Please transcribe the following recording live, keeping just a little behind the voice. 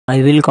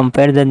I will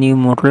compare the new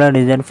Motorola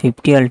Razr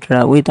 50 Ultra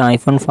with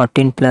iPhone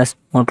 14 Plus.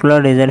 Motorola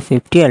Razr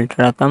 50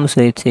 Ultra comes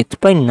with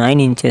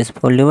 6.9 inches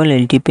foldable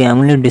LTP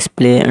AMOLED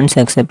display and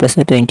success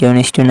ratio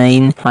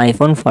 21:9.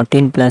 iPhone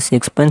 14 Plus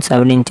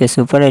 6.7 inches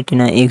Super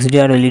Retina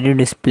XDR LED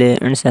display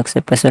and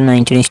success ratio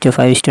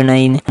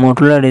 19:5:9.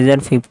 Motorola Razr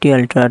 50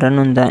 Ultra run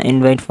on the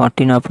Android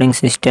 14 operating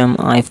system.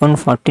 iPhone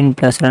 14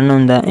 Plus run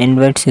on the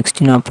Android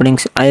 16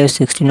 iOS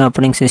 16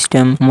 operating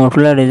system.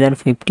 Motorola Razr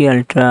 50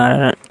 Ultra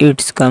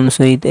it comes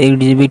with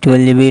 8GB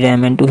 12GB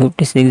RAM and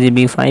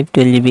 256GB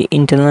 512GB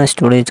internal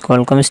storage.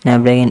 Qualcomm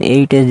Snapdragon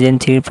 8s Gen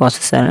 3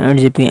 processor,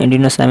 8GB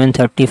Adreno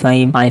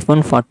 735.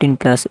 iPhone 14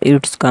 Plus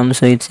it comes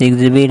with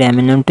 6GB RAM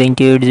and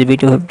 28GB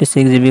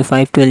 256GB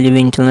 512GB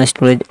internal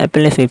storage.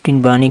 Apple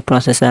A15 Bionic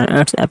processor,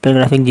 it's Apple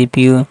graphic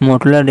GPU.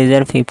 Motorola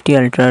Razr 50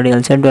 Ultra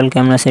real set dual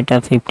camera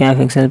setup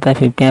 50MP by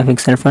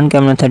 50MP front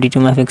camera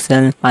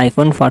 32MP.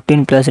 iPhone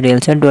 14 Plus real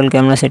set dual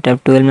camera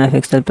setup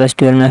 12MP plus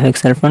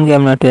 12MP front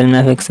camera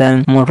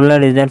 12MP. Motorola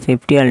Razr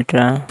 50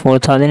 Ultra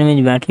 4000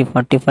 mAh battery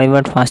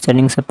 45W fast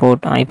charging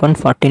support. iPhone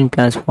 14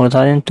 Plus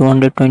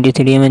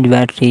 4223 mAh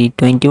battery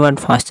 20W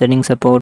fast charging support.